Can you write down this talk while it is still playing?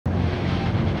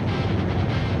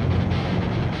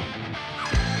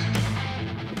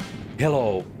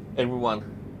Hello everyone.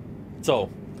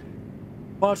 So,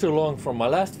 far too long from my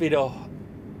last video,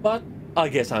 but I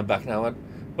guess I'm back now. And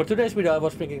for today's video I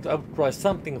was thinking I would try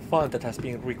something fun that has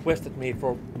been requested me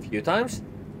for a few times.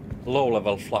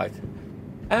 Low-level flight.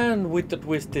 And with the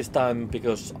twist this time,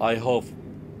 because I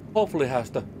hopefully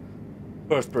has the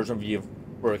first-person view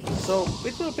working. So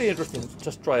it will be interesting to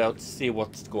just try out, see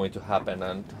what's going to happen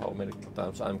and how many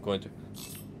times I'm going to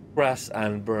crash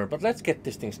and burn. But let's get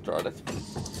this thing started.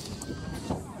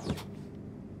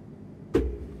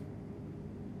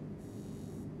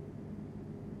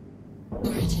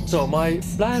 So my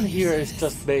plan here is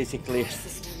just basically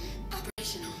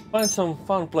find some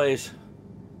fun place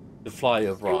to fly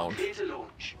around.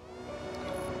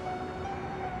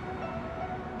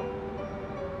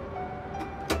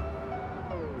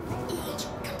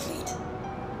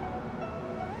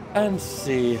 And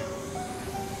see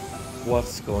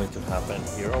what's going to happen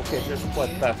here. Okay, there's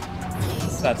quite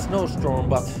bad snowstorm,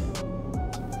 but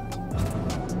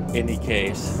any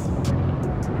case.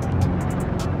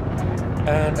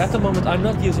 And at the moment I'm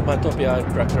not using my Topi Eye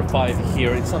Tracker 5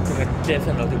 here. It's something I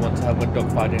definitely want to have when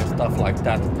dogfighting and stuff like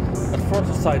that. But for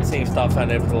the sightseeing stuff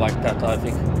and everything like that, I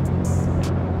think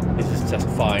this is just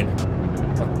fine.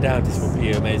 But damn, this would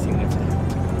be amazing if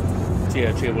the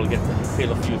CRG will get the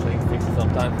feel of using it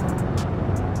sometime.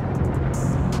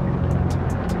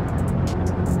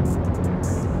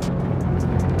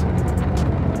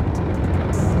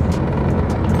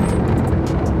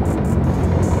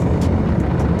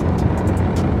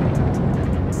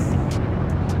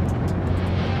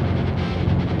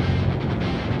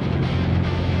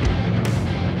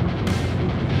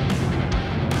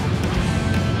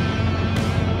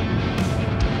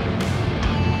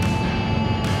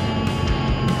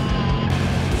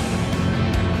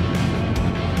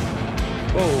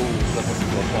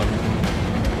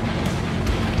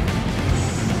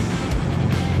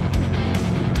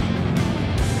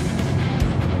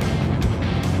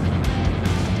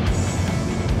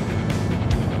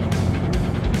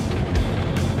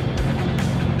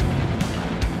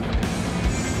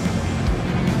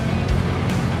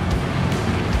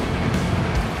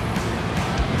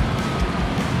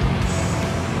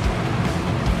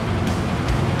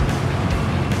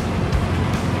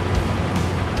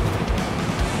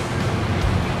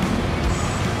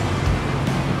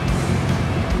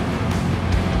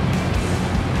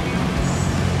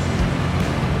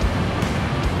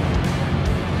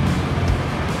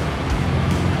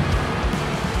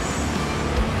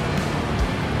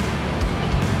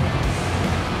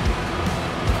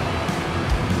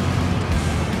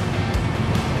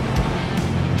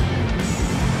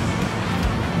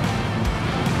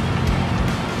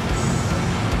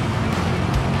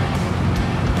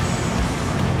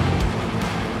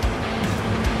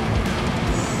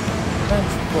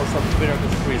 For some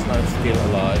miraculous reason I'm still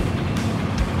alive.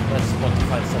 I just want to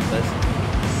find some place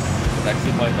that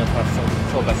actually might not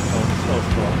have so bad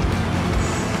snowstorm.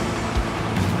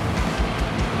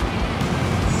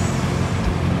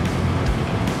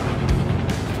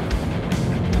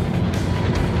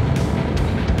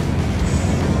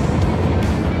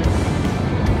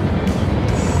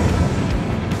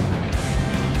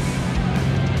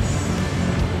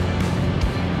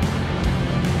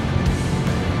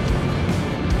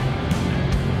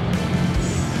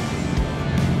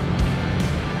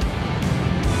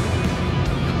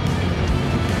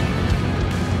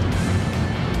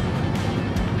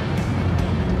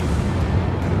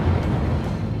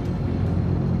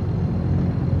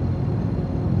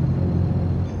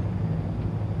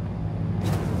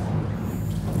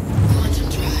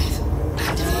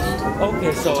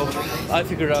 Okay, so I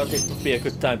figured out it would be a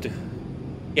good time to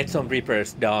get some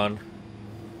repairs done.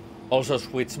 Also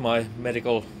switch my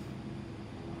medical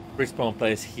respawn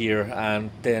place here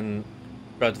and then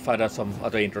try to find out some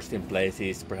other interesting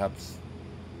places, perhaps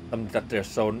something that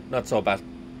there's not so bad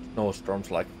snowstorms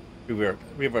like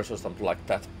rivers or something like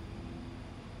that.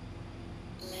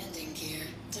 Landing gear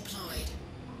deployed.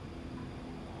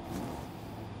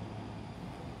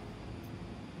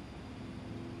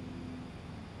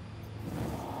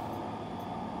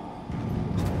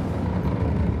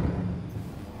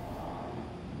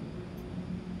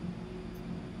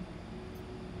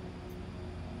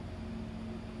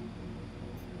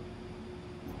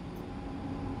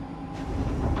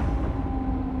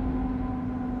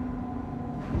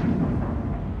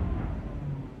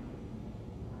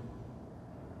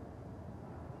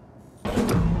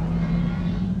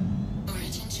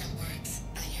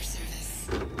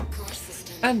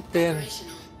 And then,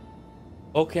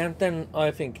 okay, and then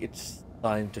I think it's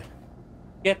time to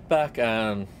get back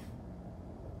and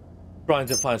trying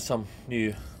to find some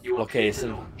new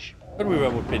location. But river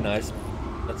would be nice.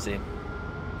 Let's see.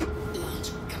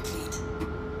 Launch complete.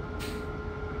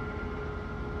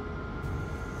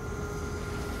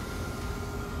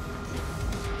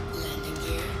 Landing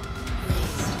gear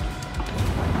raised.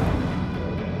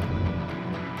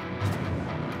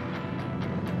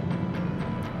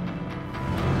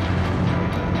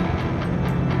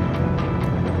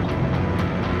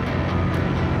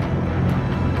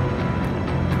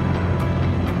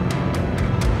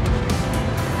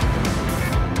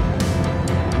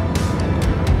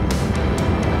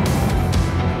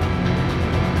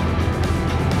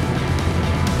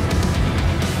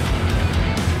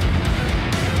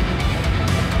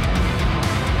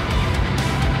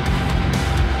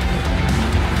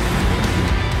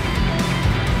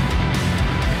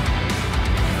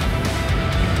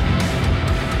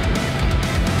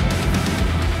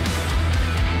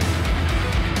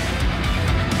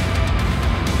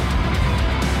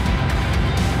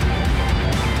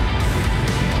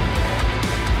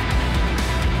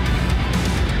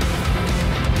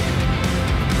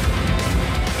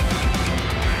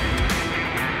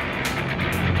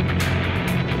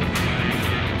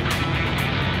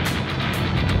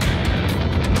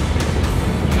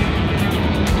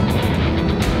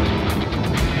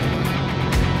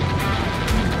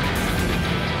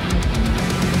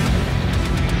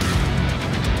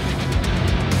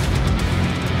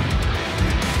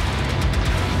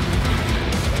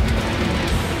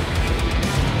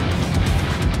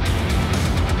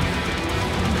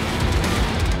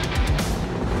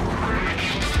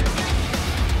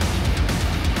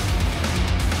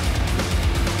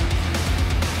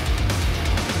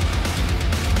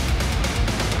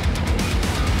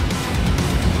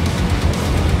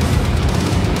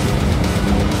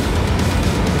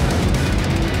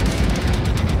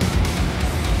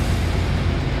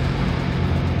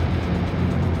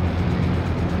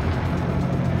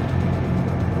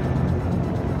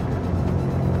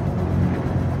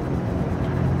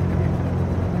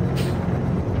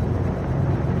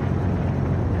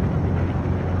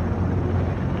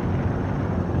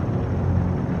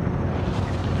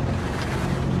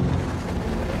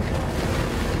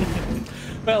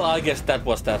 Well, I guess that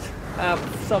was that.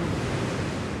 Some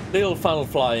little fun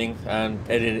flying and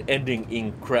ending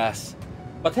in crash.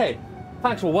 But hey,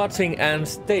 thanks for watching and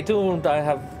stay tuned. I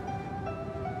have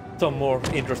some more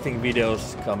interesting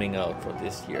videos coming out for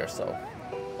this year, so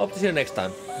hope to see you next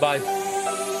time.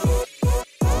 Bye.